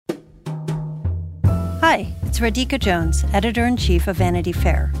Hi, it's Radhika Jones, Editor-in-Chief of Vanity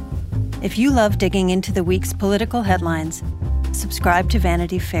Fair. If you love digging into the week's political headlines, subscribe to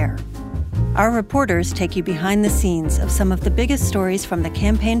Vanity Fair. Our reporters take you behind the scenes of some of the biggest stories from the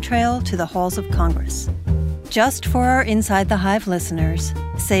campaign trail to the halls of Congress. Just for our Inside the Hive listeners,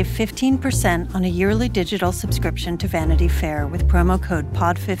 save 15% on a yearly digital subscription to Vanity Fair with promo code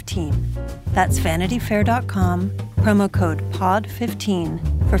POD15. That's vanityfair.com, promo code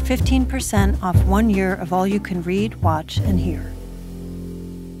POD15 for 15% off 1 year of all you can read, watch, and hear.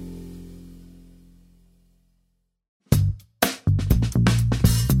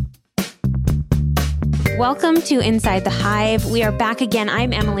 Welcome to Inside the Hive. We are back again.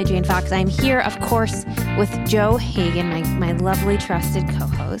 I'm Emily Jane Fox. I'm here, of course, with Joe Hagan, my lovely, trusted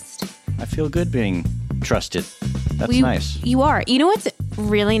co-host. I feel good being trusted. That's nice. You are. You know what's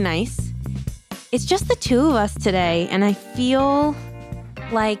really nice? It's just the two of us today, and I feel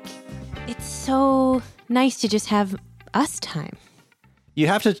like it's so nice to just have us time. You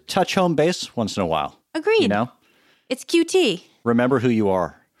have to touch home base once in a while. Agreed. You know? It's QT. Remember who you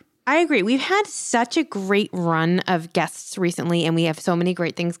are. I agree. We've had such a great run of guests recently, and we have so many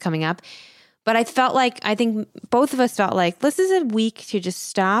great things coming up. But I think both of us felt like this is a week to just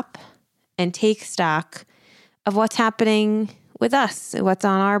stop and take stock of what's happening with us, what's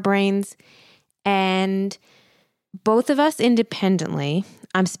on our brains. And both of us independently,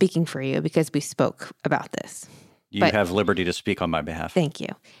 I'm speaking for you because we spoke about this. You have liberty to speak on my behalf. Thank you.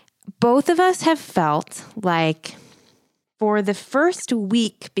 Both of us have felt like for the first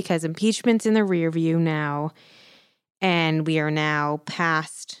week, because impeachment's in the rear view now, and we are now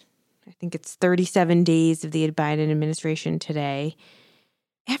past, I think it's 37 days of the Biden administration today,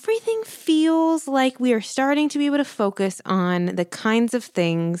 everything feels like we are starting to be able to focus on the kinds of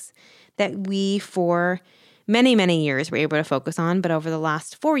things that we, for many, many years, were able to focus on, but over the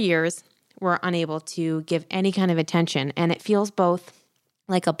last 4 years, were unable to give any kind of attention. And it feels both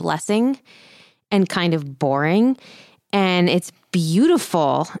like a blessing and kind of boring. And it's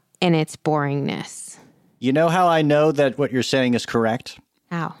beautiful in its boringness. You know how I know that what you're saying is correct?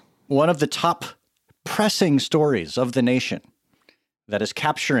 How? One of the top pressing stories of the nation that is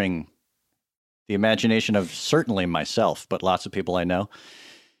capturing the imagination of certainly myself, but lots of people I know,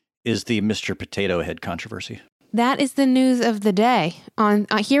 is the Mr. Potato Head controversy. That is the news of the day.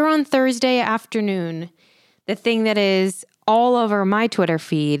 Here on Thursday afternoon, the thing that is all over my Twitter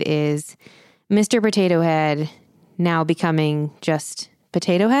feed is Mr. Potato Head now becoming just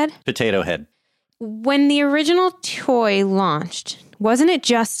Potato Head? Potato Head. When the original toy launched, wasn't it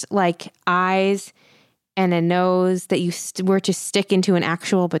just like eyes and a nose that you were to stick into an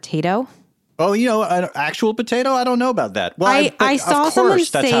actual potato? Oh, an actual potato? I don't know about that. Well, I saw someone say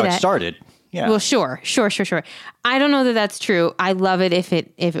that. That's how it started. Yeah. Well, sure. I don't know that that's true. I love it if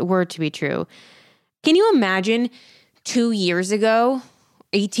it were to be true. Can you imagine 2 years ago,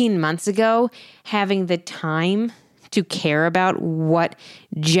 18 months ago, having the time to care about what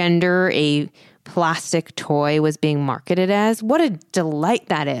gender a plastic toy was being marketed as? What a delight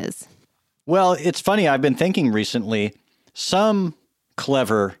that is. Well, it's funny. I've been thinking recently, some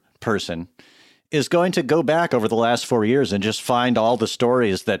clever person is going to go back over the last 4 years and just find all the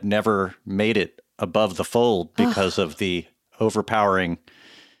stories that never made it above the fold because of the overpowering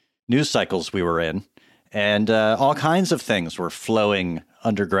news cycles we were in. And all kinds of things were flowing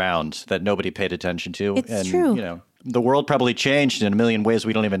underground that nobody paid attention to. It's true. The world probably changed in a million ways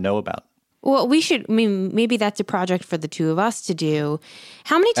we don't even know about. Well, maybe that's a project for the two of us to do.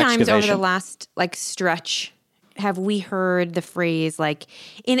 How many times over the last stretch have we heard the phrase,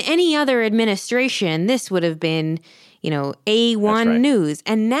 in any other administration, this would have been, A1 news.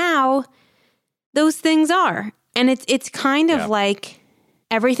 And now those things are. And it's kind of like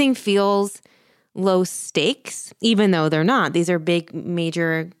everything feels low stakes, even though they're not. These are big,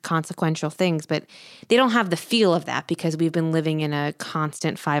 major, consequential things, but they don't have the feel of that because we've been living in a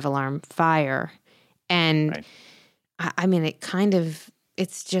constant 5-alarm fire. And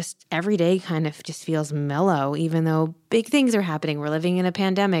it's just every day kind of just feels mellow, even though big things are happening. We're living in a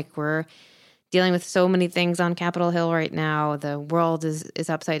pandemic. We're dealing with so many things on Capitol Hill right now. The world is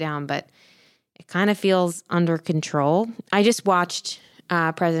upside down, but it kind of feels under control. I just watched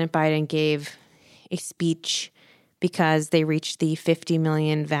President Biden gave a speech because they reached the 50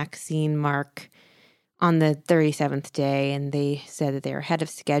 million vaccine mark on the 37th day, and they said that they're ahead of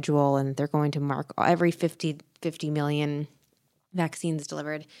schedule and they're going to mark every 50 million vaccines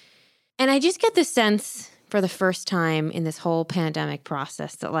delivered. And I just get the sense for the first time in this whole pandemic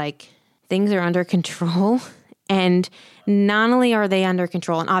process that things are under control And not only are they under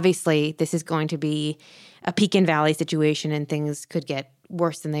control, and obviously this is going to be a peak and valley situation and things could get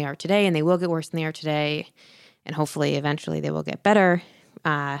worse than they are today, and they will get worse than they are today. And hopefully eventually they will get better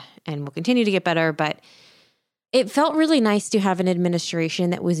and will continue to get better. But it felt really nice to have an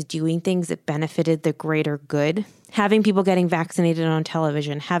administration that was doing things that benefited the greater good, having people getting vaccinated on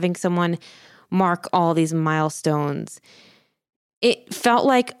television, having someone mark all these milestones. It felt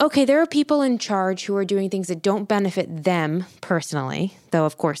like, okay, there are people in charge who are doing things that don't benefit them personally, though,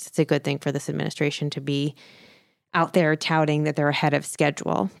 of course, it's a good thing for this administration to be out there touting that they're ahead of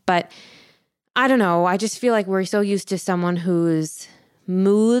schedule. But I don't know. I just feel like we're so used to someone whose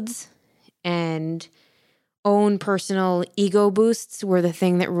moods and own personal ego boosts were the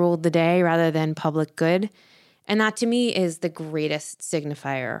thing that ruled the day rather than public good. And that to me is the greatest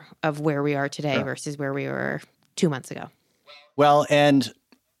signifier of where we are today versus where we were 2 months ago. Well, and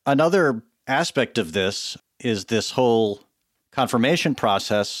another aspect of this is this whole confirmation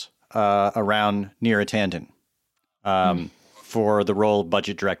process around Neera Tanden for the role of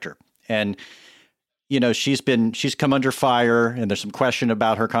budget director. And, you know, she's come under fire, and there's some question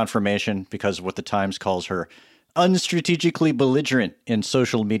about her confirmation because of what the Times calls her unstrategically belligerent in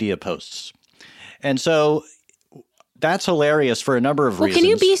social media posts. And so that's hilarious for a number of reasons. Can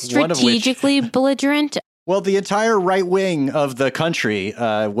you be strategically belligerent? Well, the entire right wing of the country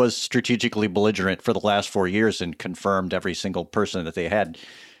was strategically belligerent for the last 4 years and confirmed every single person that they had,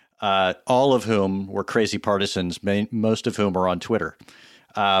 all of whom were crazy partisans, most of whom are on Twitter.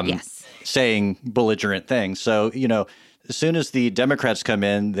 Yes. Saying belligerent things. So, you know, as soon as the Democrats come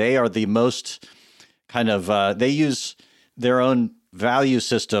in, they are the most kind of, they use their own value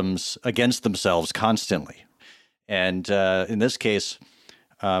systems against themselves constantly. And in this case,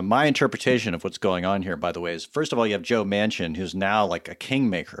 my interpretation of what's going on here, by the way, is first of all, you have Joe Manchin, who's now like a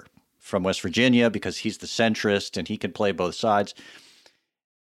kingmaker from West Virginia because he's the centrist and he can play both sides.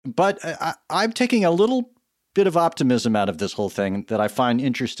 But I'm taking a little bit of optimism out of this whole thing that I find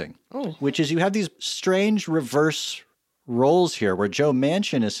interesting, which is you have these strange reverse roles here where Joe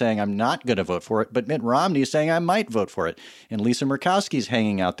Manchin is saying, I'm not going to vote for it, but Mitt Romney is saying I might vote for it. And Lisa Murkowski's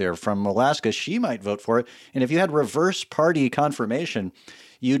hanging out there from Alaska. She might vote for it. And if you had reverse party confirmation,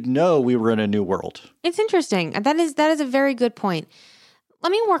 you'd know we were in a new world. It's interesting. That is a very good point.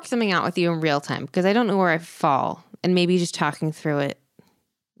 Let me work something out with you in real time because I don't know where I fall. And maybe just talking through it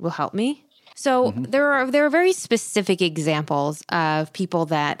will help me. So there are very specific examples of people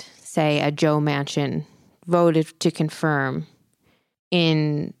that say a Joe Manchin voted to confirm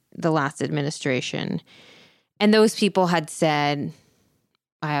in the last administration. And those people had said,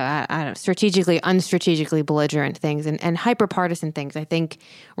 I don't know, strategically, unstrategically belligerent things and hyper-partisan things. I think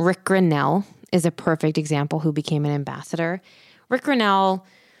Rick Grinnell is a perfect example who became an ambassador. Rick Grinnell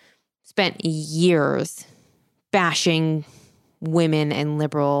spent years bashing women and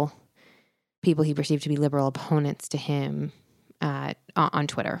liberal people he perceived to be liberal opponents to him on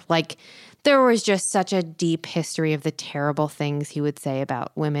Twitter. Like, there was just such a deep history of the terrible things he would say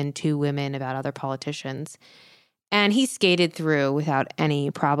about women, to women, about other politicians. And he skated through without any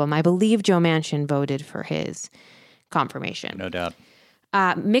problem. I believe Joe Manchin voted for his confirmation. No doubt.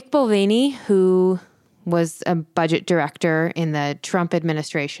 Mick Mulvaney, who was a budget director in the Trump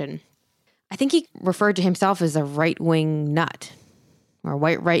administration, I think he referred to himself as a right-wing nut or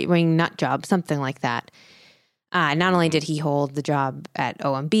right-wing nut job, something like that. Not only did he hold the job at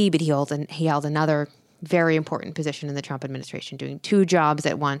OMB, but he held another very important position in the Trump administration, doing 2 jobs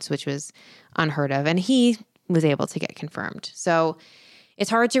at once, which was unheard of. And he was able to get confirmed. So it's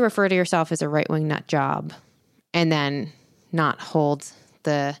hard to refer to yourself as a right-wing nut job and then not hold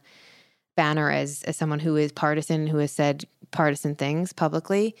the banner as someone who is partisan, who has said partisan things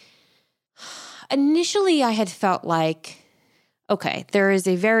publicly. Initially, I had felt like, okay, there is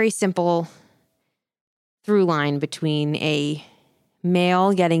a very simple through line between a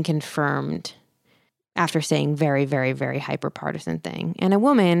male getting confirmed after saying very, very, very hyper-partisan thing and a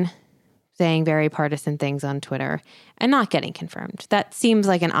woman saying very partisan things on Twitter and not getting confirmed. That seems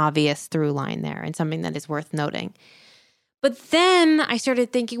like an obvious through line there and something that is worth noting. But then I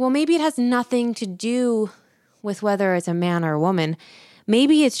started thinking, well, maybe it has nothing to do with whether it's a man or a woman.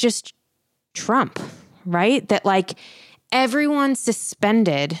 Maybe it's just Trump, right? That like everyone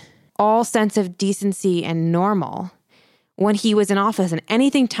suspended all sense of decency and normal when he was in office, and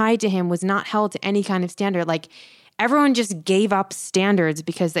anything tied to him was not held to any kind of standard. Like everyone just gave up standards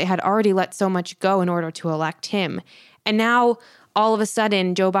because they had already let so much go in order to elect him. And now all of a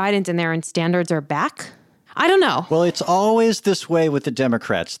sudden Joe Biden's in there and standards are back. I don't know. Well, it's always this way with the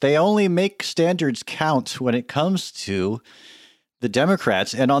Democrats. They only make standards count when it comes to the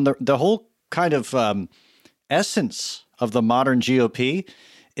Democrats. And on the whole kind of essence of the modern GOP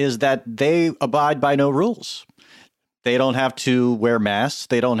is that they abide by no rules. They don't have to wear masks.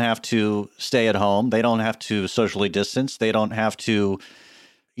 They don't have to stay at home. They don't have to socially distance. They don't have to,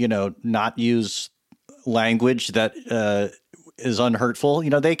 not use language that is unhurtful.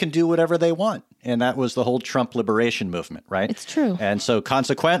 They can do whatever they want. And that was the whole Trump liberation movement, right? It's true. And so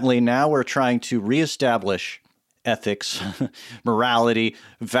consequently, now we're trying to reestablish ethics, morality,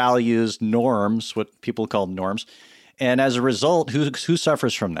 values, norms, what people call norms. And as a result, who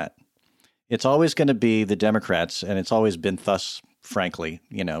suffers from that? It's always going to be the Democrats, and it's always been thus, frankly,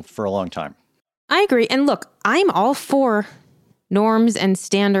 for a long time. I agree. And look, I'm all for norms and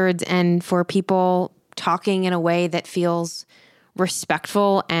standards and for people talking in a way that feels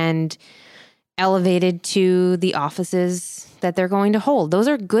respectful and elevated to the offices that they're going to hold. Those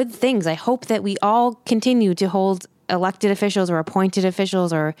are good things. I hope that we all continue to hold elected officials or appointed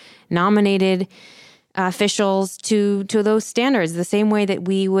officials or nominated officials to those standards, the same way that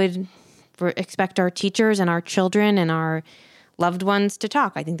we would expect our teachers and our children and our loved ones to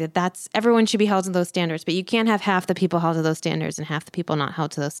talk. I think that's everyone should be held to those standards, but you can't have half the people held to those standards and half the people not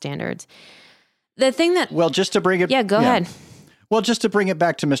held to those standards. The thing that... Well, just to bring it... Yeah, go ahead. Well, just to bring it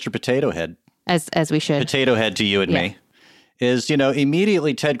back to Mr. Potato Head. As we should. Potato Head to you and me. Is,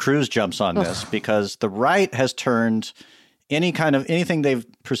 immediately Ted Cruz jumps on this because the right has turned anything they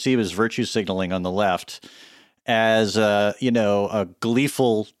perceive as virtue signaling on the left as, a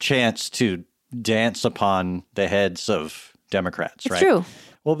gleeful chance to dance upon the heads of Democrats, right? It's true.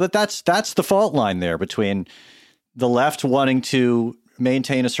 Well, but that's the fault line there between the left wanting to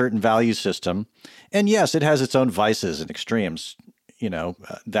maintain a certain value system. And yes, it has its own vices and extremes,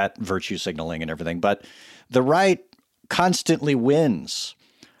 that virtue signaling and everything. But the right constantly wins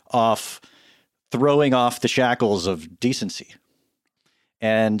off throwing off the shackles of decency.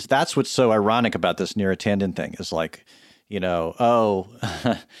 And that's what's so ironic about this near attendant thing is like,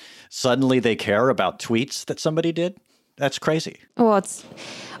 suddenly they care about tweets that somebody did. That's crazy. Well, it's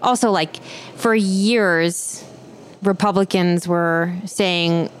also like for years, Republicans were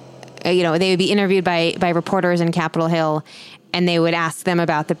saying, they would be interviewed by reporters in Capitol Hill, and they would ask them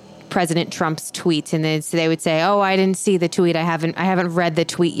about the President Trump's tweets, and they would say, "Oh, I didn't see the tweet. I haven't read the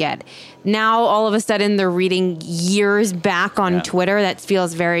tweet yet." Now, all of a sudden, they're reading years back on Twitter. That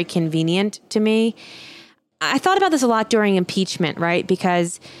feels very convenient to me. I thought about this a lot during impeachment, right?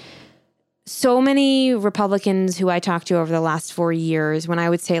 Because so many Republicans who I talked to over the last 4 years, when I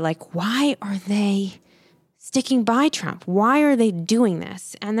would say, like, why are they sticking by Trump? Why are they doing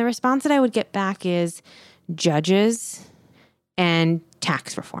this? And the response that I would get back is judges and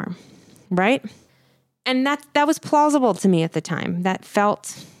tax reform, right? And that was plausible to me at the time. That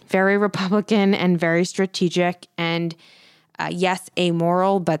felt very Republican and very strategic and yes,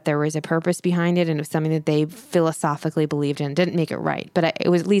 amoral, but there was a purpose behind it and it was something that they philosophically believed in. Didn't make it right, but it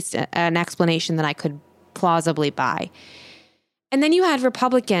was at least an explanation that I could plausibly buy. And then you had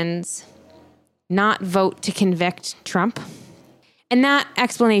Republicans not vote to convict Trump. And that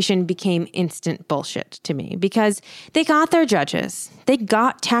explanation became instant bullshit to me because they got their judges, they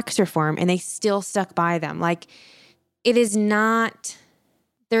got tax reform, and they still stuck by them. Like, it is not,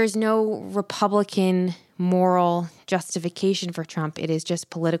 there's no Republican moral justification for Trump. It is just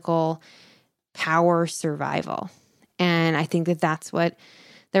political power survival. And I think that that's what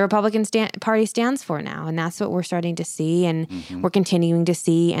the Republican Party stands for now. And that's what we're starting to see and we're continuing to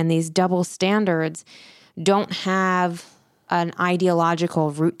see. And these double standards don't have an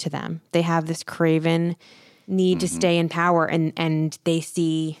ideological root to them. They have this craven need to stay in power, and they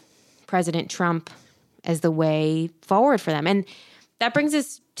see President Trump as the way forward for them. And that brings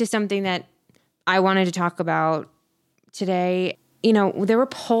us to something that I wanted to talk about today. There were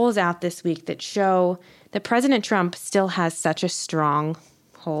polls out this week that show that President Trump still has such a strong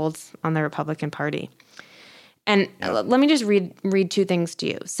hold on the Republican Party. And let me just read two things to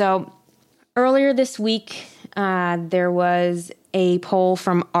you. So earlier this week, there was a poll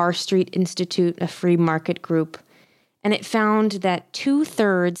from R Street Institute, a free market group, and it found that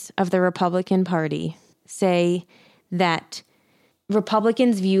 2/3 of the Republican Party say that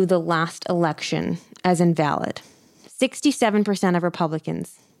Republicans view the last election as invalid. 67% of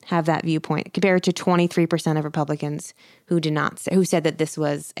Republicans have that viewpoint, compared to 23% of Republicans who said that this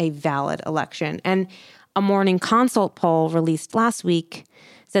was a valid election. And a Morning Consult poll released last week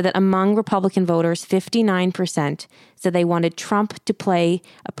said that among Republican voters, 59% said they wanted Trump to play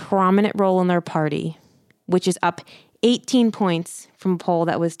a prominent role in their party, which is up 18 points from a poll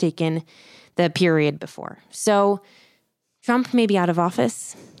that was taken the period before. So Trump may be out of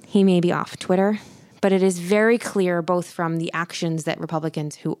office. He may be off Twitter, But it is very clear, both from the actions that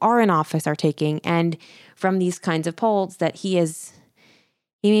Republicans who are in office are taking and from these kinds of polls, that he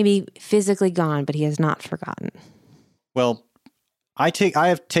may be physically gone, but he has not forgotten. Well, I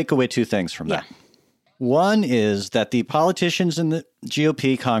take away two things from that. One is that the politicians in the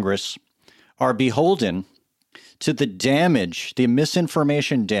GOP Congress are beholden to the damage, the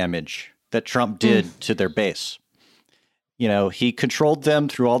misinformation damage that Trump did to their base. You know, he controlled them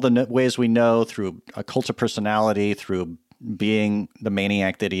through all the ways we know, through a cult of personality, through being the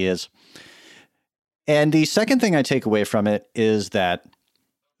maniac that he is. And the second thing I take away from it is that,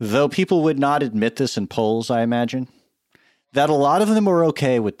 though people would not admit this in polls, I imagine, that a lot of them were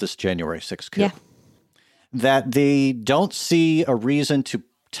okay with this January 6th coup. Yeah. That they don't see a reason to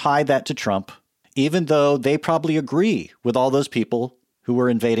tie that to Trump, even though they probably agree with all those people who were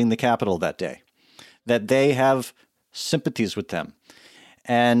invading the Capitol that day, that they have sympathies with them.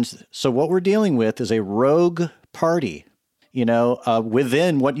 And so what we're dealing with is a rogue party,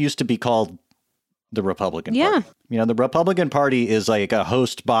 within what used to be called the Republican Party. The Republican Party is like a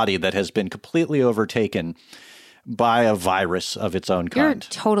host body that has been completely overtaken by a virus of its own kind.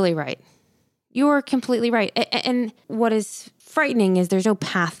 You're totally right. You are completely right. And what is frightening is there's no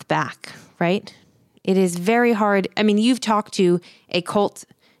path back, right? It is very hard. I mean, you've talked to a cult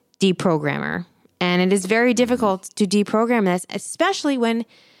deprogrammer, and it is very difficult to deprogram this, especially when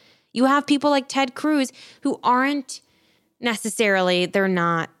you have people like Ted Cruz who aren't necessarily, they're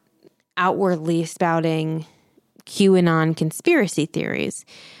not outwardly spouting QAnon conspiracy theories.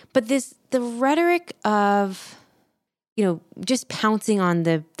 But the rhetoric of, just pouncing on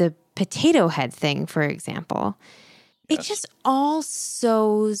the potato head thing, for example, it just all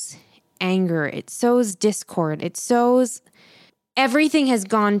sows anger. It sows discord. It sows everything has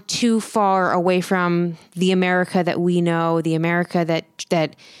gone too far away from the America that we know, the America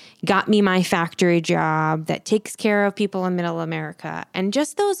that got me my factory job, that takes care of people in middle America. And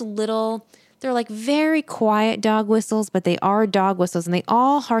just those little, they're like very quiet dog whistles, but they are dog whistles. And they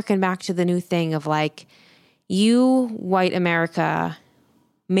all harken back to the new thing of like, you, white America,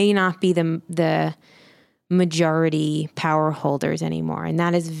 may not be the majority power holders anymore. And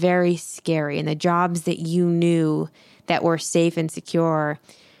that is very scary. And the jobs that you knew that were safe and secure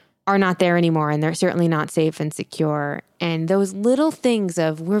are not there anymore. And they're certainly not safe and secure. And those little things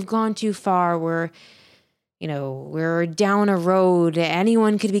of we've gone too far, we're down a road,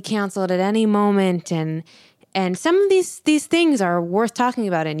 anyone could be canceled at any moment. And some of these things are worth talking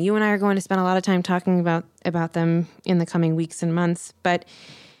about. And you and I are going to spend a lot of time talking about them in the coming weeks and months. But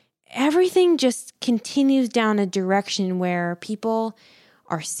everything just continues down a direction where people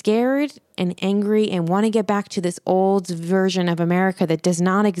are scared and angry and want to get back to this old version of America that does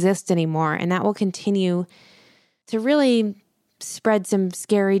not exist anymore. And that will continue to really spread some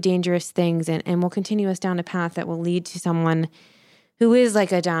scary, dangerous things and will continue us down a path that will lead to someone who is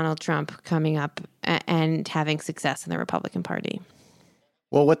like a Donald Trump coming up and having success in the Republican Party.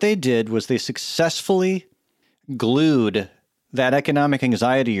 Well, what they did was they successfully glued that economic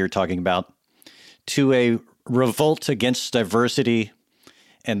anxiety you're talking about to a revolt against diversity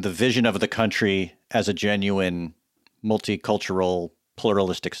and the vision of the country as a genuine multicultural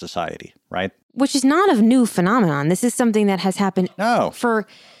pluralistic society, right? Which is not a new phenomenon. This is something that has happened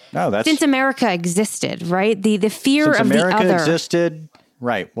since America existed, right? The fear of the other. Since America existed,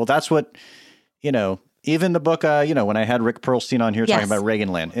 right. Well, that's what, even the book, when I had Rick Perlstein on here talking about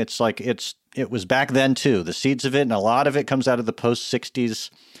Reaganland, it's like it was back then too. The seeds of it, and a lot of it comes out of the post-60s,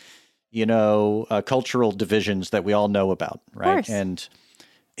 cultural divisions that we all know about, right? And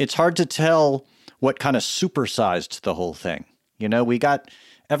it's hard to tell what kind of supersized the whole thing.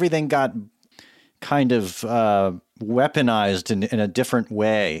 Everything got kind of weaponized in a different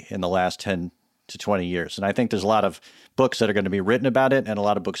way in the last 10 to 20 years. And I think there's a lot of books that are going to be written about it and a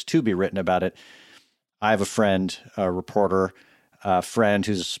lot of books to be written about it. I have a friend, a reporter,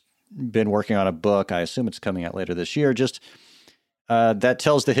 who's been working on a book. I assume it's coming out later this year, just that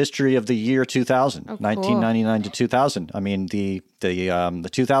tells the history of the year 2000, 1999 to 2000. I mean, the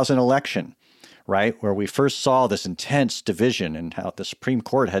 2000 election, right, where we first saw this intense division and how the Supreme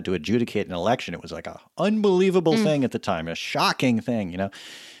Court had to adjudicate an election. It was like an unbelievable thing at the time, a shocking thing,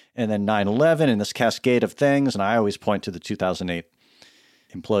 and then 9/11 and this cascade of things. And I always point to the 2008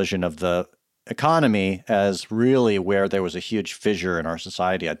 implosion of the economy as really where there was a huge fissure in our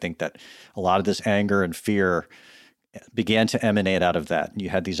society. I think that a lot of this anger and fear began to emanate out of that. You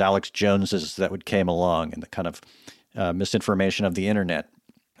had these Alex Joneses that would came along and the kind of misinformation of the internet,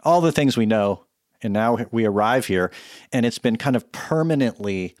 all the things we know. And now we arrive here and it's been kind of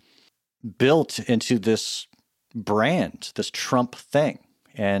permanently built into this brand, this Trump thing.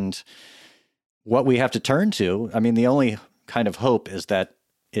 And what we have to turn to, I mean, the only kind of hope is that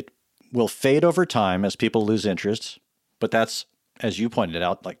it will fade over time as people lose interest. But that's, as you pointed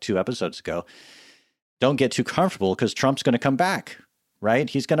out, like 2 episodes ago, don't get too comfortable because Trump's going to come back, right?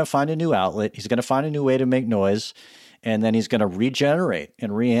 He's going to find a new outlet. He's going to find a new way to make noise. And then he's going to regenerate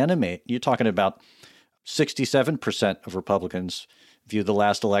and reanimate. You're talking about 67% of Republicans view the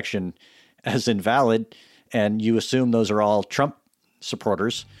last election as invalid. And you assume those are all Trump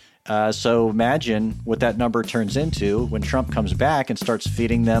supporters. So imagine what that number turns into when Trump comes back and starts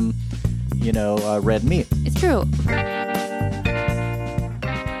feeding them, red meat. It's true.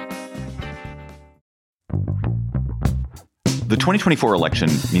 The 2024 election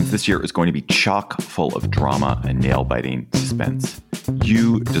means this year is going to be chock full of drama and nail-biting suspense.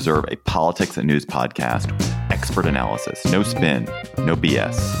 You deserve a politics and news podcast with expert analysis, no spin, no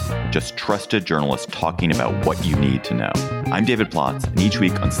BS, just trusted journalists talking about what you need to know. I'm David Plotz, and each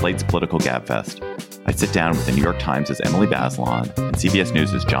week on Slate's Political Gabfest, I sit down with the New York Times' Emily Bazelon and CBS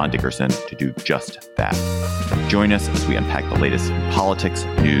News' John Dickerson to do just that. Join us as we unpack the latest in politics,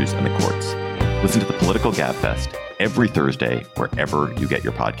 news, and the courts. Listen to the Political Gabfest every Thursday, wherever you get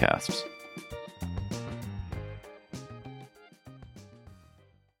your podcasts.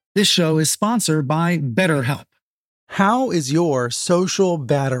 This show is sponsored by BetterHelp. How is your social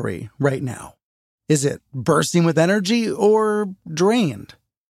battery right now? Is it bursting with energy or drained?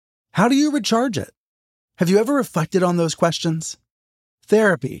 How do you recharge it? Have you ever reflected on those questions?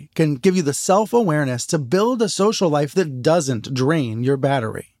 Therapy can give you the self-awareness to build a social life that doesn't drain your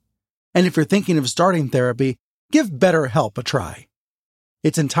battery. And if you're thinking of starting therapy, give BetterHelp a try.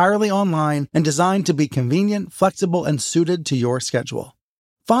 It's entirely online and designed to be convenient, flexible, and suited to your schedule.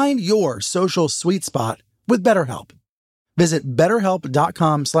 Find your social sweet spot with BetterHelp. Visit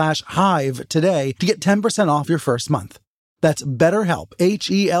BetterHelp.com/Hive today to get 10% off your first month. That's BetterHelp,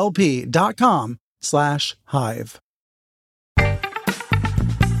 HELP.com/Hive.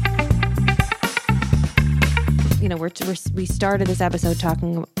 We started this episode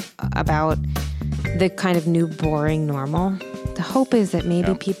talking about the kind of new boring normal. The hope is that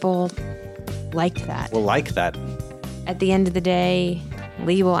maybe people like that. Will like that. At the end of the day,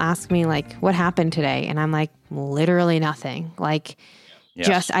 Lee will ask me, what happened today? And I'm like, literally nothing.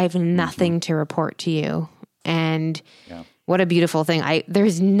 Just I have nothing to report to you. And what a beautiful thing.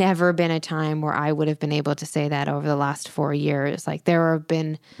 There's never been a time where I would have been able to say that over the last 4 years. There have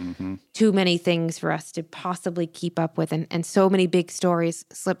been too many things for us to possibly keep up with. And so many big stories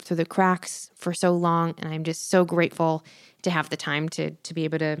slipped through the cracks for so long. And I'm just so grateful to have the time to be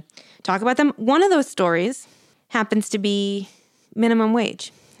able to talk about them. One of those stories happens to be minimum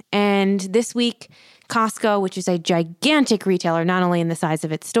wage. And this week, Costco, which is a gigantic retailer, not only in the size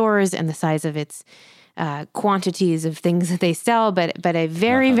of its stores and the size of its quantities of things that they sell, but a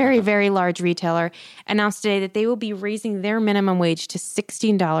very, very, very large retailer, announced today that they will be raising their minimum wage to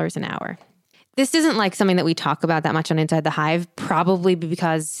 $16 an hour. This isn't something that we talk about that much on Inside the Hive, probably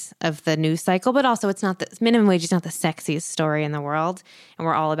because of the news cycle, but also it's not minimum wage is not the sexiest story in the world, and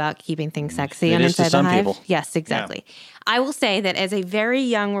we're all about keeping things sexy on Inside the Hive. People. Yes, exactly. Yeah. I will say that as a very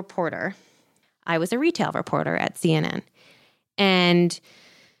young reporter, I was a retail reporter at CNN, and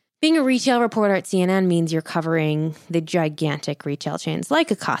being a retail reporter at CNN means you're covering the gigantic retail chains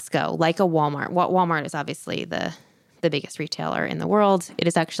like a Costco, like a Walmart. Walmart is obviously the biggest retailer in the world. It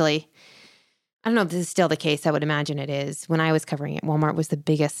is actually, I don't know if this is still the case. I would imagine it is. When I was covering it, Walmart was the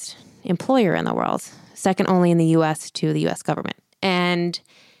biggest employer in the world, second only in the U.S. to the U.S. government. And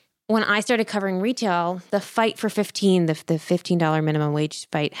when I started covering retail, the fight for the $15 minimum wage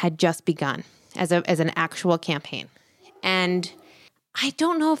fight had just begun as an actual campaign. And I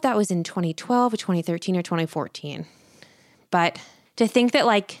don't know if that was in 2012 or 2013 or 2014, but to think that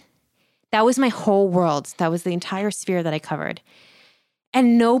that was my whole world. That was the entire sphere that I covered.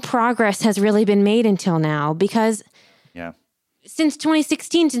 And no progress has really been made until now because since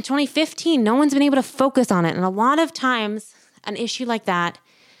 2016, since 2015, no one's been able to focus on it. And a lot of times an issue like that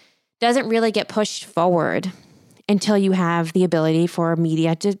doesn't really get pushed forward until you have the ability for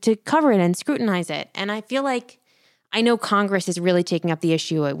media to cover it and scrutinize it. And I feel I know Congress is really taking up the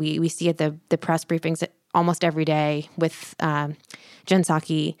issue. We see at the press briefings almost every day with Jen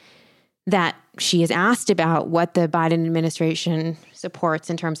Psaki that she is asked about what the Biden administration supports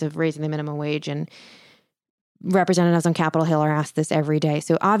in terms of raising the minimum wage. And representatives on Capitol Hill are asked this every day.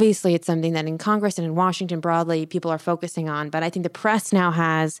 So obviously it's something that in Congress and in Washington broadly, people are focusing on. But I think the press now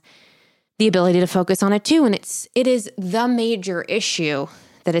has the ability to focus on it too. And it is the major issue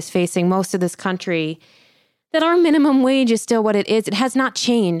that is facing most of this country, that our minimum wage is still what it is. It has not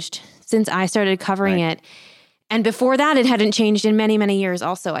changed since I started covering it. And before that, it hadn't changed in many, many years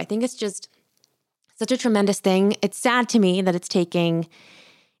also. I think it's just such a tremendous thing. It's sad to me that it's taking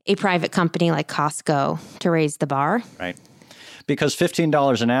a private company like Costco to raise the bar. Right. Because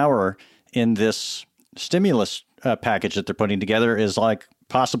 $15 an hour in this stimulus package that they're putting together is like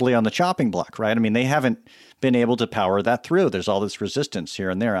possibly on the chopping block, right? I mean, they haven't been able to power that through. There's all this resistance here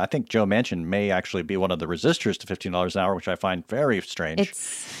and there. I think Joe Manchin may actually be one of the resistors to $15 an hour, which I find very strange.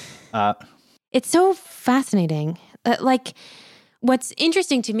 It's so fascinating. What's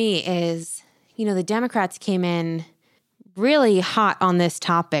interesting to me is, the Democrats came in really hot on this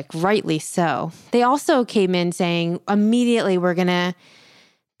topic, rightly so. They also came in saying immediately we're going to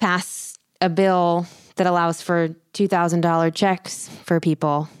pass a bill that allows for $2,000 checks for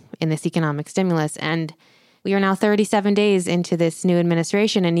people in this economic stimulus. And we are now 37 days into this new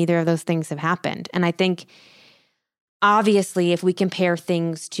administration, and neither of those things have happened. And I think, obviously, if we compare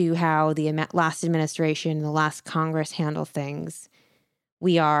things to how the last administration, the last Congress handled things,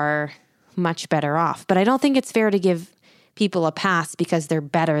 we are much better off. But I don't think it's fair to give people a pass because they're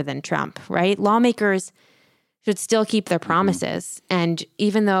better than Trump, right? Lawmakers should still keep their promises. And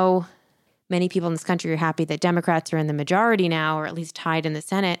even though many people in this country are happy that Democrats are in the majority now, or at least tied in the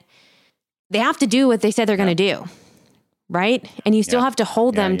Senate, they have to do what they said they're going to do, right? And you still have to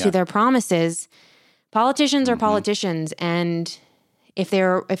hold them to their promises. Politicians are politicians, and if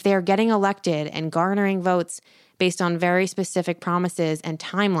they're getting elected and garnering votes based on very specific promises and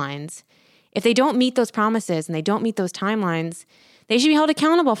timelines, if they don't meet those promises and they don't meet those timelines, they should be held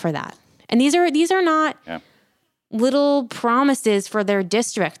accountable for that. And these are not little promises for their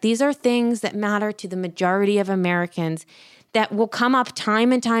district. These are things that matter to the majority of Americans that will come up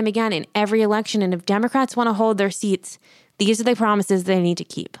time and time again in every election. And if Democrats want to hold their seats, these are the promises they need to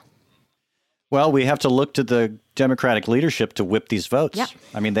keep. Well, we have to look to the Democratic leadership to whip these votes. Yep.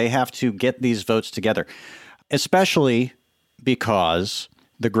 I mean, they have to get these votes together, especially because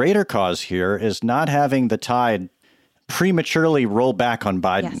the greater cause here is not having the tide prematurely roll back on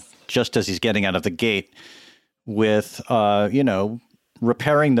Biden just as he's getting out of the gate with,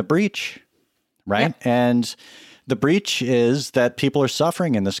 repairing the breach, right? Yep. And the breach is that people are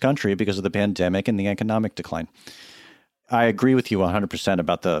suffering in this country because of the pandemic and the economic decline. I agree with you 100%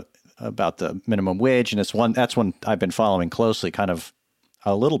 about the minimum wage, and that's one I've been following closely, kind of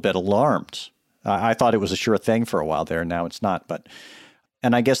a little bit alarmed. I thought it was a sure thing for a while there. Now it's not,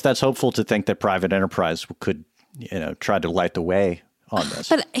 and I guess that's hopeful to think that private enterprise could, try to light the way on this.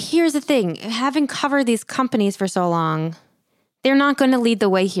 But here's the thing: having covered these companies for so long, they're not going to lead the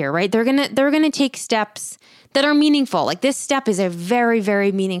way here, right? They're gonna take steps that are meaningful. Like this step is a very,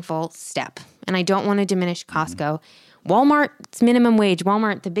 very meaningful step, and I don't want to diminish Costco. Walmart's minimum wage,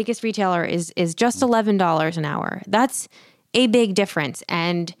 Walmart, the biggest retailer, is just $11 an hour. That's a big difference.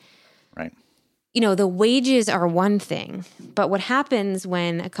 And, right. The wages are one thing, but what happens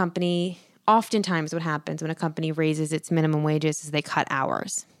when oftentimes what happens when a company raises its minimum wages is they cut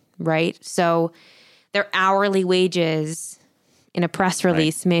hours, right? So their hourly wages in a press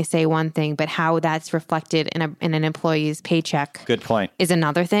release may say one thing, but how that's reflected in an employee's paycheck Good point. is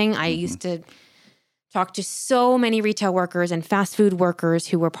another thing. I used to talk to so many retail workers and fast food workers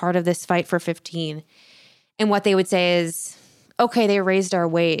who were part of this fight for 15. And what they would say is, okay, they raised our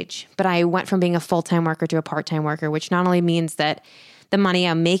wage, but I went from being a full-time worker to a part-time worker, which not only means that the money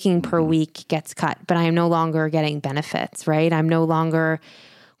I'm making per week gets cut, but I am no longer getting benefits, right? I'm no longer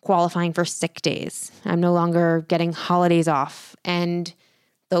qualifying for sick days. I'm no longer getting holidays off. And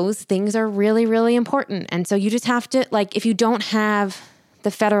those things are really, really important. And so you just have to, if you don't have the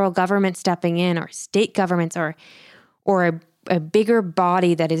federal government stepping in, or state governments, or a bigger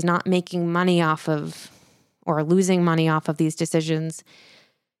body that is not making money off of or losing money off of these decisions,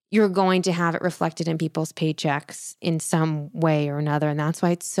 you're going to have it reflected in people's paychecks in some way or another. And that's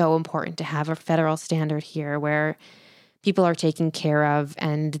why it's so important to have a federal standard here where people are taken care of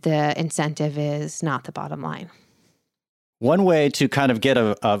and the incentive is not the bottom line. One way to kind of get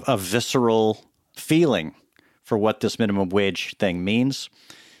a visceral feeling for what this minimum wage thing means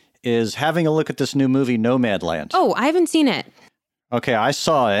is having a look at this new movie, Nomadland. Oh, I haven't seen it. Okay, I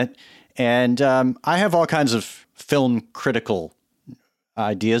saw it, and I have all kinds of film critical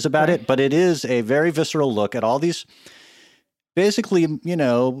ideas about it, but it is a very visceral look at all these basically,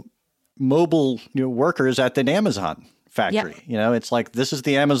 mobile workers at an Amazon factory. Yep. It's like this is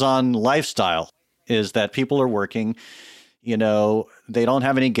the Amazon lifestyle, is that people are working, they don't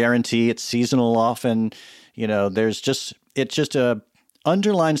have any guarantee. It's seasonal often. It just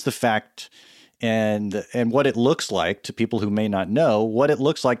underlines the fact and what it looks like to people who may not know what it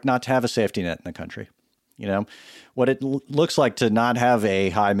looks like not to have a safety net in the country. What it looks like to not have a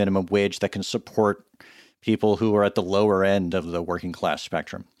high minimum wage that can support people who are at the lower end of the working class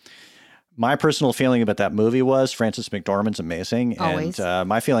spectrum. My personal feeling about that movie was Frances McDormand's amazing. Always. And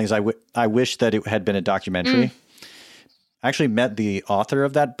my feeling is I wish that it had been a documentary. I actually met the author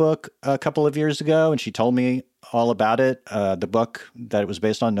of that book a couple of years ago, and she told me all about it, the book that it was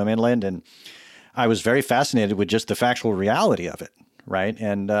based on, No Man's Land. And I was very fascinated with just the factual reality of it, right?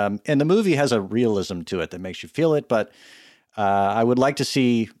 And the movie has a realism to it that makes you feel it. But I would like to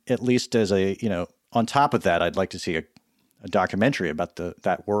see, at least as a, on top of that, I'd like to see a documentary about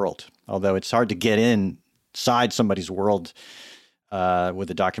that world. Although it's hard to get inside somebody's world with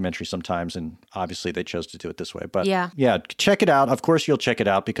a documentary sometimes, and obviously they chose to do it this way. But yeah, check it out. Of course, you'll check it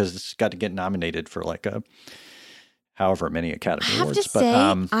out because it's got to get nominated for like however many Academy Awards. I have to say,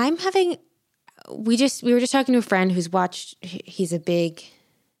 I'm having. We were just talking to a friend who's watched. He's a big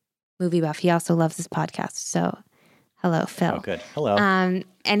movie buff. He also loves this podcast. So, hello, Phil. Oh, good. Hello.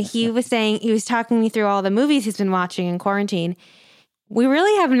 And he was talking me through all the movies he's been watching in quarantine. We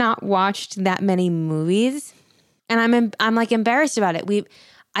really have not watched that many movies, and I'm like embarrassed about it.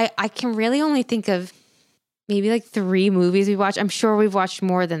 I can really only think of maybe like 3 movies we watched. I'm sure we've watched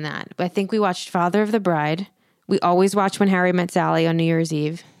more than that, but I think we watched Father of the Bride. We always watch When Harry Met Sally on New Year's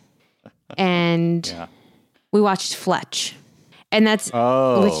Eve, and we watched Fletch, and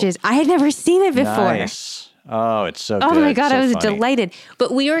which is I had never seen it before. Nice. Oh, it's so good. Oh my God, so I was funny. delighted.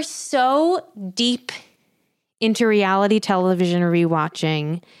 But we are so deep into reality television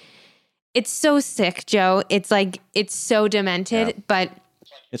rewatching. It's so sick, Joe. It's like, it's so demented, but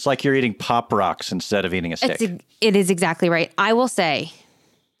it's like you're eating Pop Rocks instead of eating a steak. It is exactly right. I will say,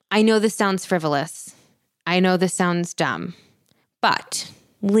 I know this sounds frivolous. I know this sounds dumb, but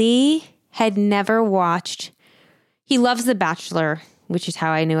Lee had never watched, he loves The Bachelor, which is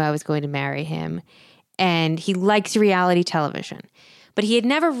how I knew I was going to marry him. And he likes reality television. But he had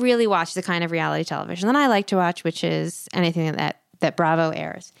never really watched the kind of reality television that I like to watch, which is anything that Bravo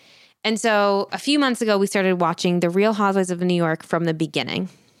airs. And so a few months ago, we started watching The Real Housewives of New York from the beginning,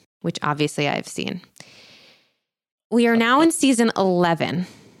 which obviously I've seen. We are now in season 11.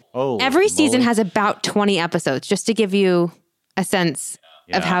 Oh, every season has about 20 episodes, just to give you a sense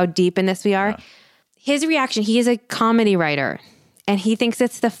of how deep in this we are. Yeah. His reaction, he is a comedy writer, and he thinks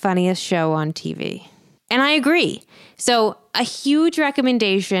it's the funniest show on TV. And I agree. So a huge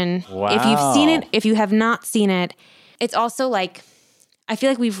recommendation. Wow. If you've seen it, if you have not seen it, it's also like, I feel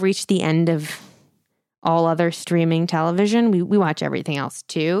like we've reached the end of all other streaming television. We watch everything else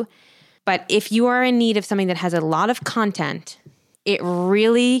too. But if you are in need of something that has a lot of content, it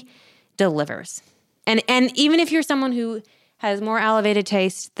really delivers. And even if you're someone who has more elevated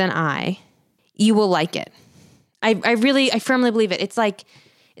taste than I, you will like it. I firmly believe it. It's like,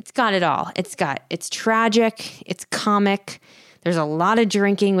 it's got it all. It's tragic. It's comic. There's a lot of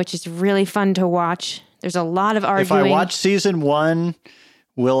drinking, which is really fun to watch. There's a lot of arguing. If I watch season 1,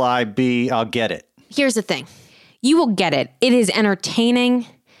 I'll get it. Here's the thing. You will get it. It is entertaining.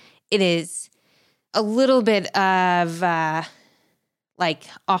 It is a little bit of like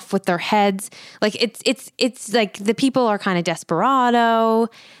off with their heads. Like it's like the people are kind of desperado.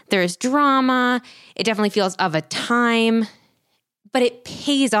 There's drama. It definitely feels of a time. But it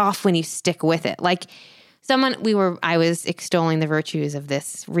pays off when you stick with it. Like I was extolling the virtues of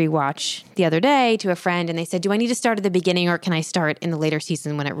this rewatch the other day to a friend, and they said, do I need to start at the beginning or can I start in the later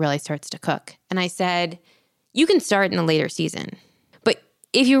season when it really starts to cook? And I said, you can start in the later season. But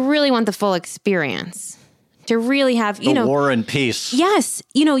if you really want the full experience, to really have, the War and Peace. Yes.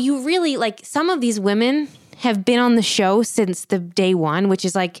 You really, like, some of these women have been on the show since the day one, which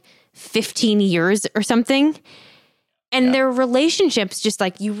is like 15 years or something. And their relationships, just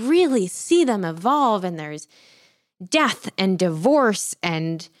like you really see them evolve, and there's death and divorce,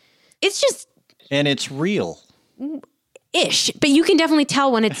 and it's just... And it's real. Ish. But you can definitely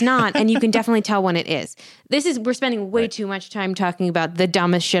tell when it's not, and you can definitely tell when it is. We're spending way too much time talking about the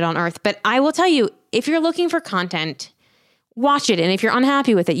dumbest shit on earth. But I will tell you, if you're looking for content, watch it. And if you're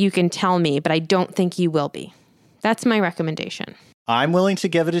unhappy with it, you can tell me, but I don't think you will be. That's my recommendation. I'm willing to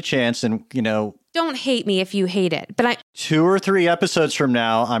give it a chance, and, don't hate me if you hate it, but 2 or 3 episodes from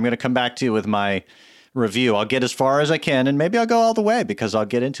now, I'm going to come back to you with my review. I'll get as far as I can, and maybe I'll go all the way because I'll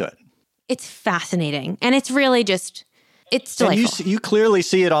get into it. It's fascinating, and it's really just, it's delightful. And you clearly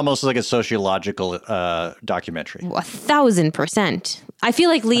see it almost like a sociological documentary. 1,000%. I feel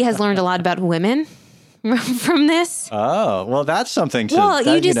like Lee has learned a lot about women from this. Oh, well, that's something to... Well,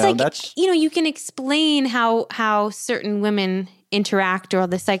 you can explain how certain women interact or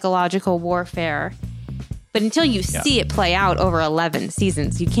the psychological warfare. But until you see it play out over 11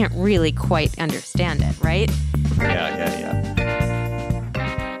 seasons, you can't really quite understand it, right? Yeah.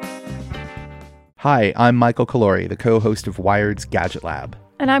 Hi, I'm Michael Calori, the co-host of Wired's Gadget Lab.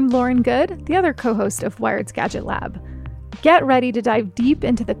 And I'm Lauren Good, the other co-host of Wired's Gadget Lab. Get ready to dive deep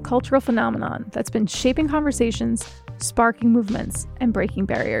into the cultural phenomenon that's been shaping conversations, sparking movements, and breaking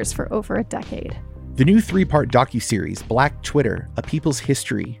barriers for over a decade. The new 3-part docuseries, Black Twitter, A People's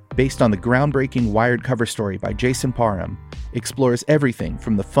History, based on the groundbreaking Wired cover story by Jason Parham, explores everything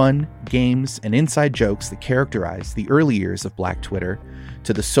from the fun, games, and inside jokes that characterize the early years of Black Twitter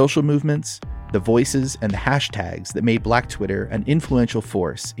to the social movements, the voices, and the hashtags that made Black Twitter an influential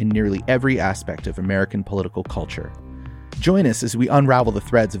force in nearly every aspect of American political culture. Join us as we unravel the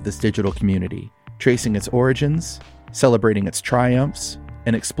threads of this digital community, tracing its origins, celebrating its triumphs,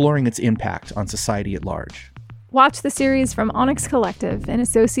 and exploring its impact on society at large. Watch the series from Onyx Collective in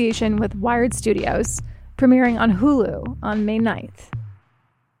association with Wired Studios, premiering on Hulu on May 9th.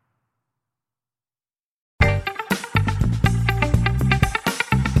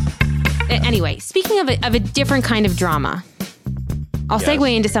 Anyway, speaking of a different kind of drama, I'll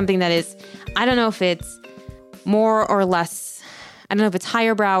segue into something that is, I don't know if it's more or less, I don't know if it's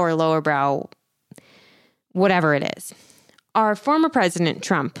higher brow or lower brow, whatever it is. Our former president,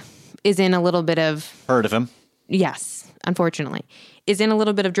 Trump, is in a little bit of... Heard of him. Yes, unfortunately. Is in a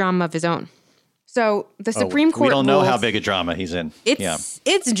little bit of drama of his own. So the Supreme Court we don't know rules, how big a drama he's in.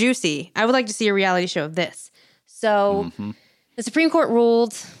 It's juicy. I would like to see a reality show of this. So the Supreme Court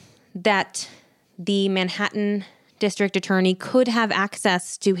ruled that the Manhattan district attorney could have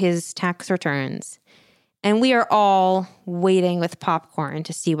access to his tax returns. And we are all waiting with popcorn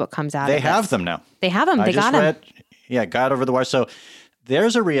to see what comes out of it. They have them now. They have them. They got them. Yeah, got over the wire. So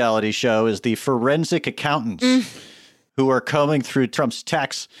there's a reality show is the forensic accountants who are combing through Trump's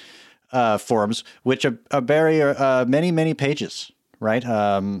tax forms, which are very many, many pages, right?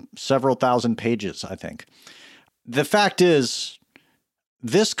 Several thousand pages, I think. The fact is,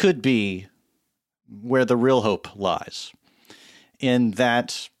 this could be where the real hope lies in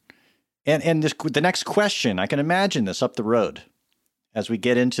that. And the next question, I can imagine this up the road as we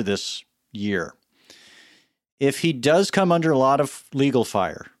get into this year. If he does come under a lot of legal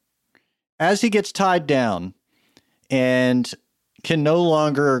fire, as he gets tied down and can no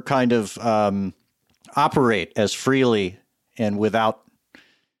longer kind of operate as freely and without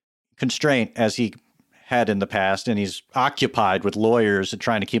constraint as he had in the past, and he's occupied with lawyers and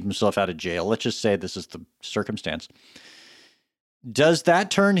trying to keep himself out of jail. Let's just say this is the circumstance. Does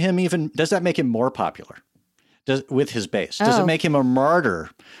that make him more popular with his base? Does it make him a martyr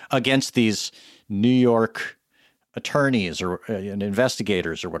against these New York attorneys or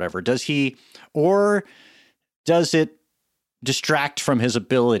investigators or whatever? Does it distract from his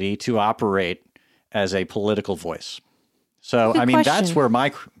ability to operate as a political voice? So, I mean, that's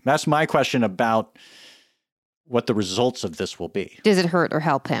my question about what the results of this will be. Does it hurt or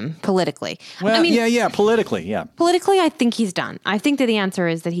help him politically? Well, I mean, politically, yeah. Politically, I think he's done. I think that the answer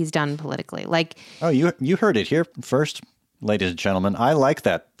is that he's done politically. You heard it here first, ladies and gentlemen. I like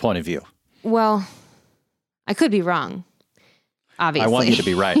that point of view. Well, I could be wrong. Obviously, I want you to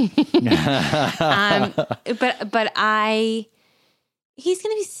be right. He's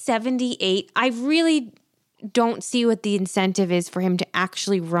going to be 78. I really don't see what the incentive is for him to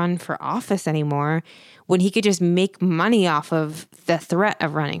actually run for office anymore when he could just make money off of the threat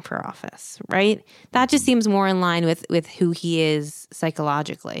of running for office, right? That just seems more in line with who he is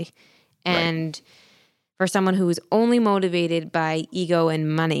psychologically. And for someone who is only motivated by ego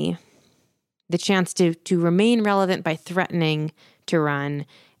and money, the chance to remain relevant by threatening to run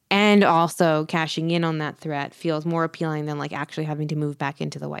and also cashing in on that threat feels more appealing than like actually having to move back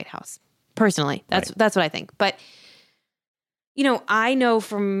into the White House. Personally, that's what I think. But, you know, I know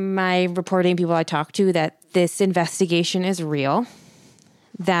from my reporting people I talk to that this investigation is real,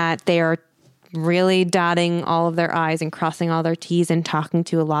 that they are really dotting all of their I's and crossing all their T's and talking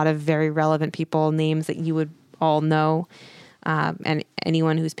to a lot of very relevant people, names that you would all know. And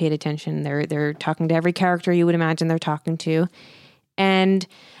anyone who's paid attention, they're talking to every character you would imagine they're talking to. And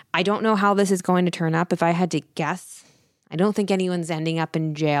I don't know how this is going to turn up. If I had to guess, I don't think anyone's ending up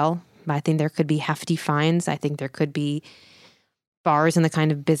in jail. I think there could be hefty fines. I think there could be bars and the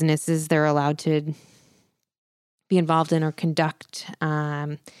kind of businesses they're allowed to be involved in or conduct.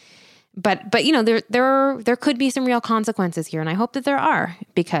 But you know, there could be some real consequences here, and I hope that there are,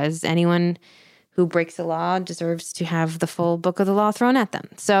 because anyone who breaks the law deserves to have the full book of the law thrown at them.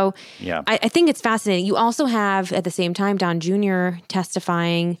 So yeah. I think it's fascinating. You also have, at the same time, Don Jr.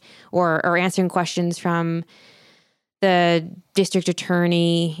 testifying or answering questions from the district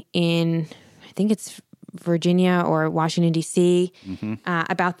attorney in, I think it's Virginia or Washington, D.C.,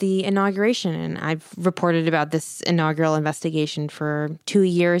 about the inauguration. And I've reported about this inaugural investigation for 2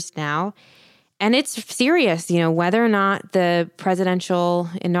 years now. And it's serious, whether or not the presidential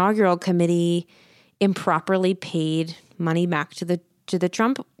inaugural committee improperly paid money back to the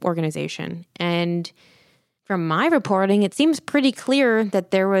Trump organization. And from my reporting, it seems pretty clear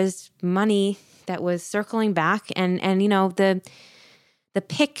that there was money that was circling back. And the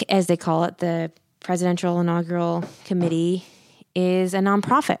PIC, as they call it, the Presidential Inaugural Committee, is a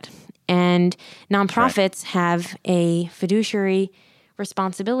nonprofit. And nonprofits have a fiduciary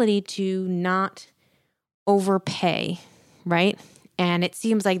responsibility to not overpay, right? And it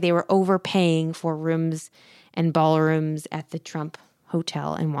seems like they were overpaying for rooms and ballrooms at the Trump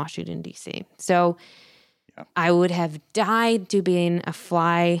Hotel in Washington, D.C. So I would have died to being a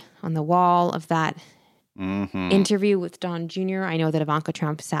fly on the wall of that interview with Don Jr. I know that Ivanka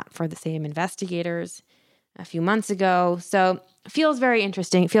Trump sat for the same investigators a few months ago. So it feels very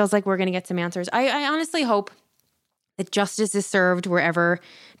interesting. It feels like we're going to get some answers. I honestly hope that justice is served wherever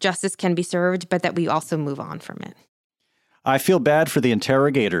justice can be served, but that we also move on from it. I feel bad for the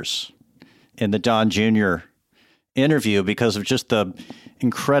interrogators in the Don Jr. interview because of just the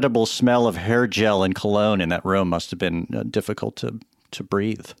incredible smell of hair gel and cologne in that room. Must have been difficult to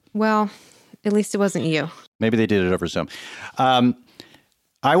breathe. Well, at least it wasn't you. Maybe they did it over Zoom.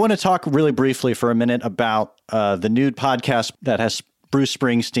 I want to talk really briefly for a minute about the nude podcast that has Bruce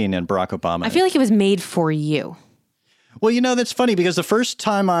Springsteen and Barack Obama. I feel like it was made for you. Well, that's funny because the first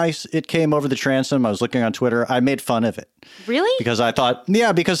time it came over the transom, I was looking on Twitter, I made fun of it. Really? Because I thought,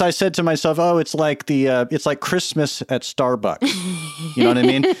 because I said to myself, it's like it's like Christmas at Starbucks. You know what I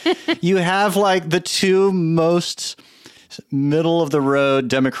mean? You have like the two most middle of the road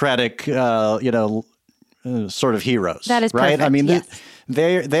Democratic, sort of heroes. That is right. Perfect. I mean, yes.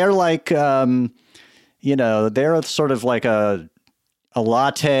 they're like, they're sort of like a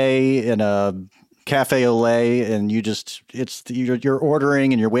latte in a cafe au lait, and you're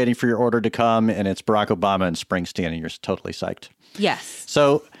ordering and you're waiting for your order to come, and it's Barack Obama and Springsteen, and you're totally psyched. Yes.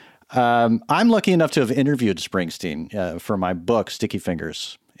 So I'm lucky enough to have interviewed Springsteen for my book, Sticky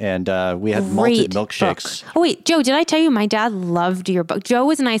Fingers. And we had malted milkshakes. Book. Oh, wait, Joe, did I tell you my dad loved your book? Joe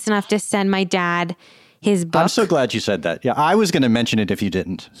was nice enough to send my dad his book. I'm so glad you said that. Yeah, I was going to mention it if you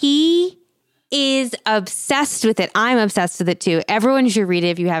didn't. He is obsessed with it. I'm obsessed with it too. Everyone should read it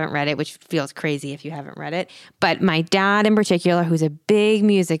if you haven't read it, which feels crazy if you haven't read it. But my dad in particular, who's a big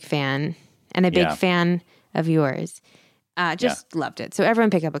music fan and a big fan of yours, loved it. So everyone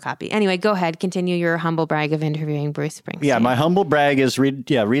pick up a copy. Anyway, go ahead. Continue your humble brag of interviewing Bruce Springsteen. Yeah, my humble brag is read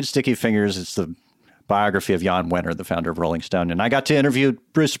Sticky Fingers. It's the biography of Jan Wenner, the founder of Rolling Stone. And I got to interview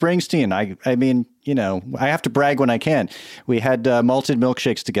Bruce Springsteen. I mean, I have to brag when I can. We had malted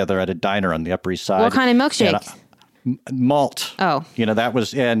milkshakes together at a diner on the Upper East Side. What kind of milkshakes? Malt. Oh. That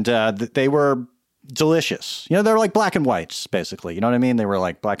was, and they were delicious. They're like black and whites, basically. You know what I mean? They were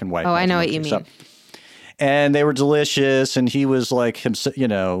like black and white. Oh, I know what you mean. And they were delicious. And he was like,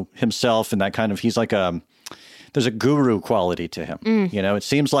 himself and that kind of, he's like there's a guru quality to him. It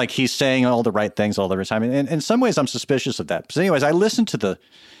seems like he's saying all the right things all the time. And in some ways, I'm suspicious of that. But anyways, I listened to the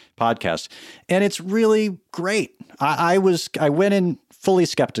podcast, and it's really great. I went in fully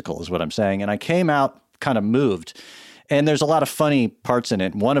skeptical, is what I'm saying, and I came out kind of moved. And there's a lot of funny parts in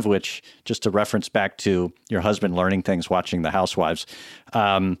it. One of which, just to reference back to your husband learning things watching The Housewives,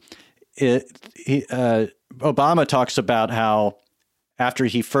 Obama talks about how after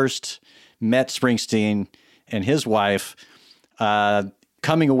he first met Springsteen and his wife,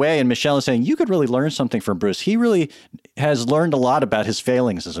 coming away, and Michelle is saying, you could really learn something from Bruce. He really has learned a lot about his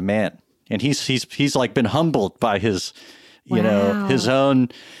failings as a man. And he's like been humbled by his, his own.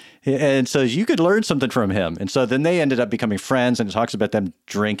 And so you could learn something from him. And so then they ended up becoming friends, and it talks about them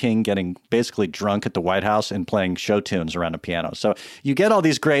drinking, getting basically drunk at the White House and playing show tunes around a piano. So you get all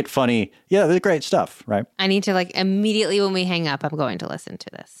these great, funny, they're great stuff, right? I need to immediately when we hang up, I'm going to listen to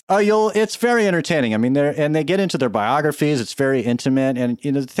this. Oh, it's very entertaining. I mean, they get into their biographies. It's very intimate. And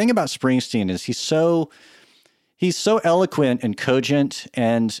the thing about Springsteen is he's so eloquent and cogent,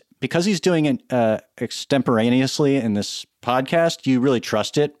 and because he's doing it extemporaneously in this podcast, you really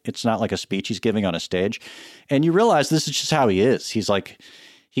trust it. It's not like a speech he's giving on a stage. And you realize this is just how he is. He's like,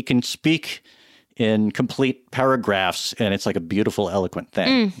 he can speak in complete paragraphs, and it's like a beautiful, eloquent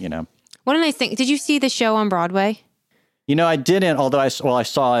thing, What a nice thing. Did you see the show on Broadway? I didn't, although I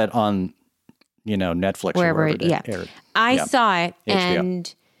saw it on, Netflix wherever it aired. I saw it, HBO.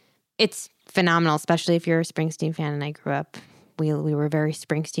 and it's phenomenal, especially if you're a Springsteen fan. And I grew up, we were a very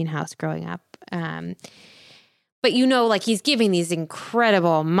Springsteen house growing up. But he's giving these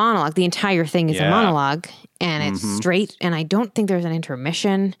incredible monologue. The entire thing is a monologue, and it's straight. And I don't think there's an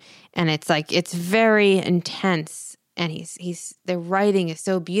intermission. And it's very intense. and the writing is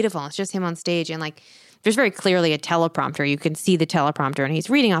so beautiful. It's just him on stage, and like there's very clearly a teleprompter. You can see the teleprompter, and he's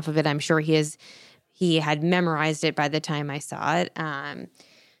reading off of it. I'm sure he had memorized it by the time I saw it.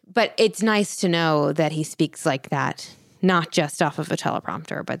 But it's nice to know that he speaks like that, not just off of a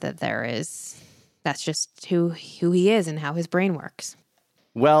teleprompter, but that that's just who he is and how his brain works.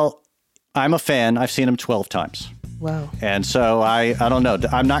 Well, I'm a fan. I've seen him 12 times. Whoa. And so I don't know.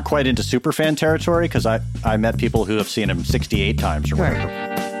 I'm not quite into super fan territory because I met people who have seen him 68 times or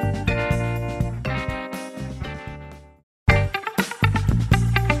whatever.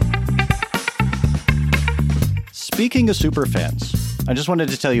 Speaking of super fans, I just wanted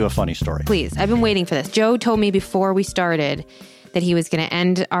to tell you a funny story. Please. I've been waiting for this. Joe told me before we started that he was going to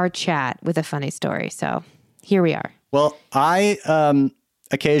end our chat with a funny story. So here we are. Well, I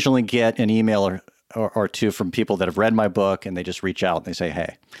occasionally get an email or two from people that have read my book, and they just reach out and they say,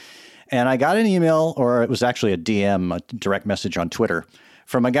 hey. And I got an email, or it was actually a DM, a direct message on Twitter,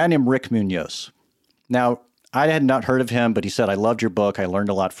 from a guy named Rick Munoz. Now, I had not heard of him, but he said, I loved your book. I learned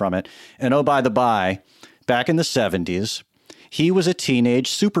a lot from it. And oh, by the by, back in the 70s, he was a teenage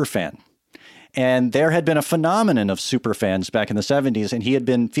superfan. And there had been a phenomenon of superfans back in the 70s, and he had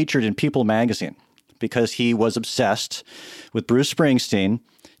been featured in People magazine because he was obsessed with Bruce Springsteen,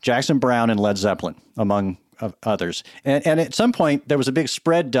 Jackson Browne, and Led Zeppelin, among others. And at some point, there was a big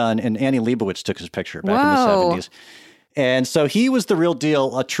spread done, and Annie Leibovitz took his picture back in the 70s. And so he was the real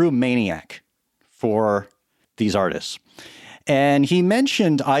deal, a true maniac for these artists. And he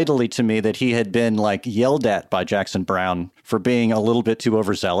mentioned idly to me that he had been like yelled at by Jackson Browne for being a little bit too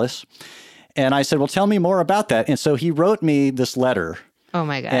overzealous. And I said, well, tell me more about that. And so he wrote me this letter. Oh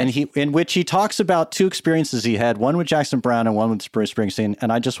my God. And in which he talks about two experiences he had, one with Jackson Browne and one with Bruce Springsteen.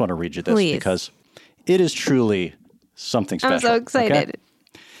 And I just want to read you this because it is truly something special. I'm so excited.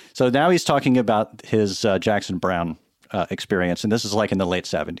 Okay? So now he's talking about his Jackson Browne experience. And this is like in the late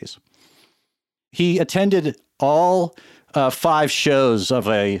 70s. He attended all 5 shows of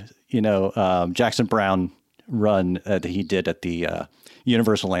a, Jackson Browne run that he did at the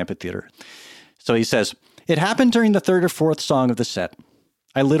Universal Amphitheater. So he says, it happened during the 3rd or 4th song of the set.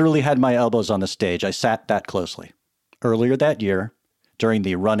 I literally had my elbows on the stage. I sat that closely. Earlier that year, during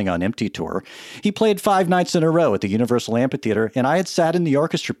the Running on Empty tour, he played 5 nights in a row at the Universal Amphitheater, and I had sat in the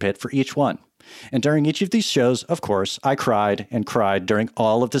orchestra pit for each one. And during each of these shows, of course, I cried and cried during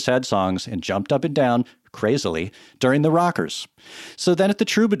all of the sad songs and jumped up and down crazily during the rockers. So then at the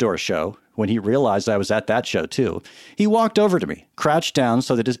Troubadour show, when he realized I was at that show too, he walked over to me, crouched down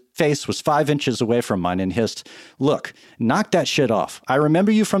so that his face was 5 inches away from mine and hissed, look, knock that shit off. I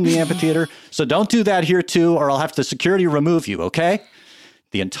remember you from the amphitheater, so don't do that here too, or I'll have the security remove you, okay?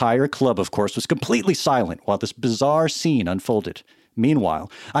 The entire club, of course, was completely silent while this bizarre scene unfolded. Meanwhile,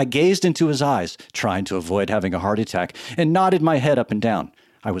 I gazed into his eyes, trying to avoid having a heart attack, and nodded my head up and down.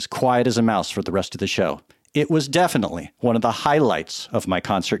 I was quiet as a mouse for the rest of the show. It was definitely one of the highlights of my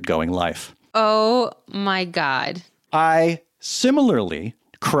concert-going life. Oh, my God. I similarly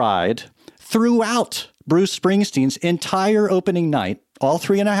cried throughout Bruce Springsteen's entire opening night, all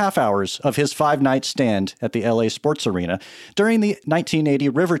 3.5 hours of his 5-night stand at the LA Sports Arena during the 1980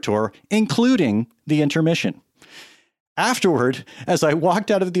 River Tour, including the intermission. Afterward, as I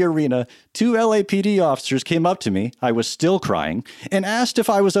walked out of the arena, 2 LAPD officers came up to me, I was still crying, and asked if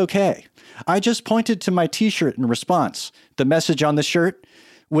I was okay. I just pointed to my t-shirt in response. The message on the shirt,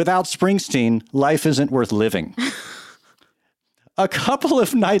 without Springsteen, life isn't worth living. A couple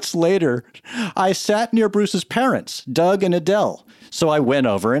of nights later, I sat near Bruce's parents, Doug and Adele. So I went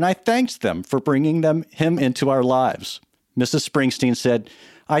over and I thanked them for bringing him into our lives. Mrs. Springsteen said,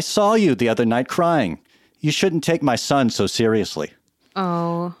 I saw you the other night crying. You shouldn't take my son so seriously.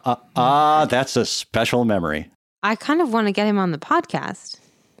 Oh. That's a special memory. I kind of want to get him on the podcast.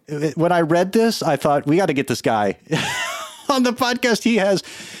 When I read this, I thought, we got to get this guy on the podcast. He has,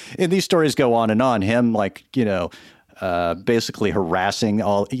 and these stories go on and on, him basically harassing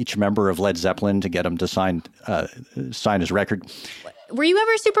each member of Led Zeppelin to get him to sign his record. Were you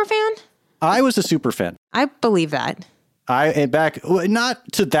ever a super fan? I was a super fan. I believe that.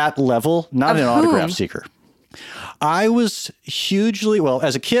 Not to that level, not an autograph seeker. I was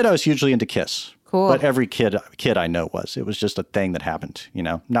as a kid, I was hugely into Kiss. Cool. But every kid I know was. It was just a thing that happened,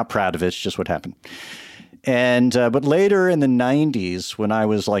 Not proud of it, it's just what happened. And but later in the 90s, when I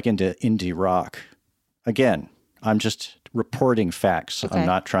was like into indie rock, again, I'm just reporting facts. Okay. I'm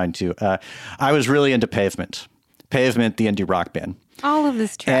not trying to. I was really into Pavement, the indie rock band. All of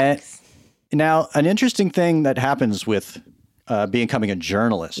this tracks. Now, an interesting thing that happens with becoming a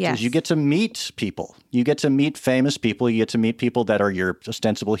journalist is you get to meet people. You get to meet famous people. You get to meet people that are your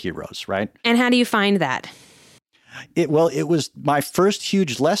ostensible heroes, right? And how do you find that? It was my first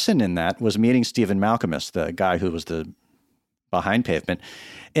huge lesson in that was meeting Stephen Malcolmus, the guy who was the behind Pavement,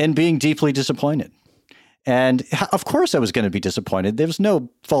 and being deeply disappointed. And of course I was going to be disappointed. There was no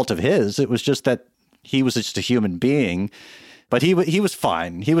fault of his. It was just that he was just a human being. But he was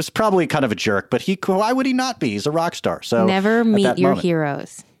fine. He was probably kind of a jerk, but why would he not be? He's a rock star. So never meet your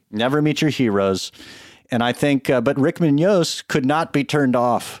heroes. Never meet your heroes. And I think, but Rick Munoz could not be turned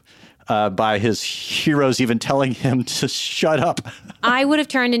off by his heroes even telling him to shut up. I would have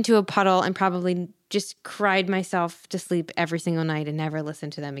turned into a puddle and probably just cried myself to sleep every single night and never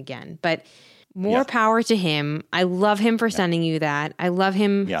listened to them again. But more power to him. I love him for sending you that. I love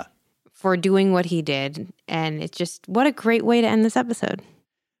him for doing what he did. And it's just, what a great way to end this episode.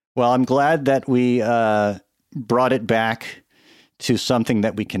 Well, I'm glad that we brought it back to something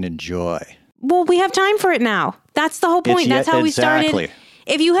that we can enjoy. Well, we have time for it now. That's the whole point. That's how we started.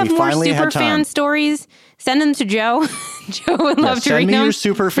 If you have more super fan stories, send them to Joe. Joe would love to read them. Send me your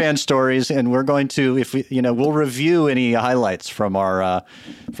super fan stories, and we're going to, we'll review any highlights from our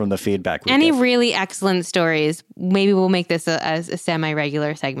from the feedback. Any really excellent stories. Maybe we'll make this a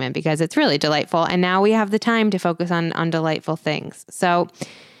semi-regular segment because it's really delightful. And now we have the time to focus on delightful things. So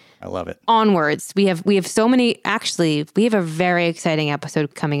I love it. Onwards. We have so many. Actually, we have a very exciting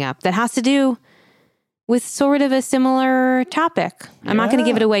episode coming up that has to do with sort of a similar topic. I'm not going to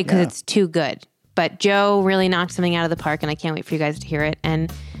give it away because it's too good. But Joe really knocked something out of the park, and I can't wait for you guys to hear it. And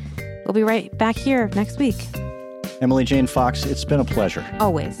we'll be right back here next week. Emily Jane Fox, it's been a pleasure.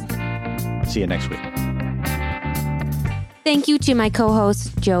 Always. See you next week. Thank you to my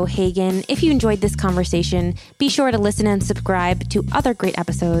co-host, Joe Hagan. If you enjoyed this conversation, be sure to listen and subscribe to other great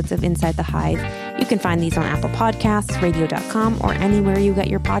episodes of Inside the Hive. You can find these on Apple Podcasts, radio.com, or anywhere you get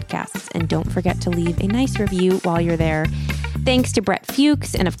your podcasts. And don't forget to leave a nice review while you're there. Thanks to Brett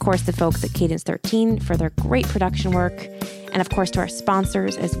Fuchs and, of course, the folks at Cadence 13 for their great production work. And, of course, to our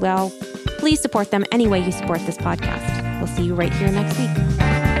sponsors as well. Please support them any way you support this podcast. We'll see you right here next week.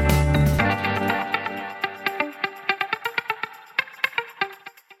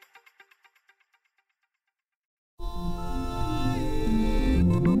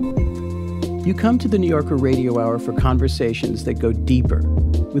 You come to the New Yorker Radio Hour for conversations that go deeper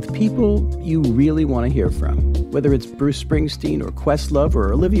with people you really want to hear from, whether it's Bruce Springsteen or Questlove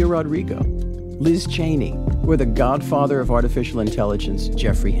or Olivia Rodrigo, Liz Cheney, or the godfather of artificial intelligence,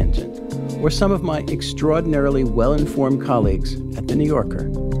 Jeffrey Hinton, or some of my extraordinarily well-informed colleagues at The New Yorker.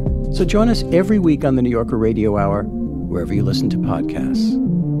 So join us every week on the New Yorker Radio Hour, wherever you listen to podcasts.